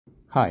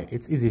Hi,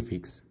 it's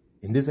EasyFix.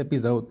 In this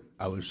episode,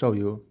 I will show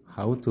you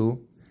how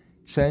to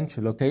change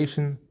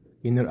location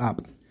in your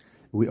app.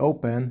 We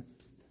open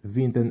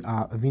Vinted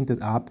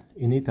app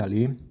in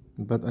Italy,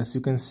 but as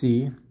you can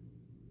see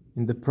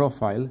in the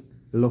profile,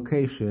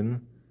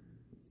 location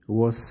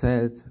was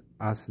set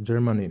as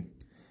Germany,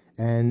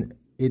 and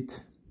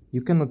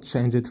you cannot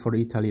change it for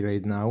Italy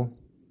right now.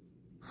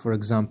 For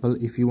example,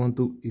 if you want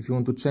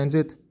to change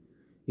it,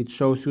 it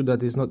shows you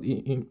that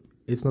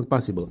it's not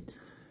possible.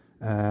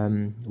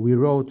 We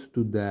wrote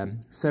to the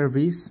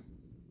service,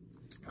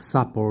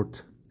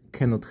 support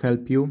cannot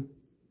help you.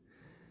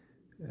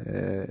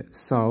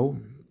 So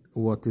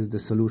what is the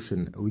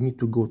solution? We need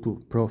to go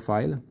to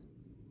profile,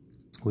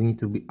 we need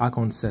to be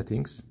account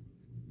settings,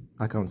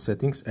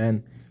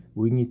 and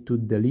we need to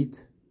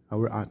delete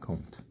our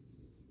account.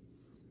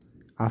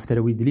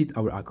 After we delete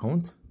our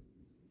account,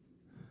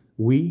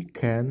 we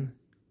can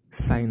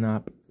sign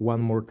up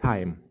one more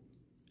time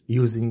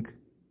using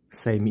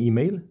same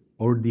email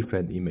or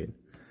different email.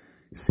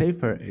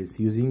 Safer is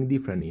using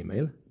different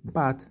email,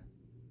 but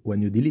when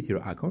you delete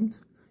your account,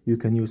 you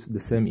can use the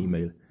same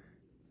email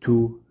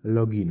to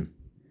log in.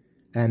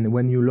 And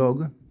when you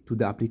log to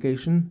the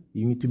application,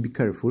 you need to be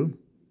careful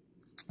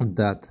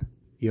that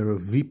your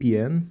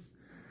VPN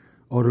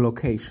or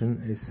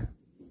location is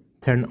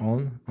turned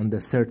on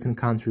the certain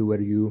country where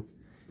you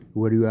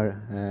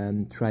are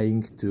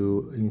trying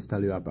to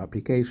install your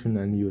application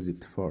and use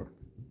it for.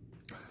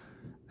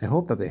 I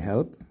hope that they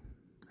help.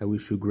 I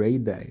wish you a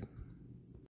great day.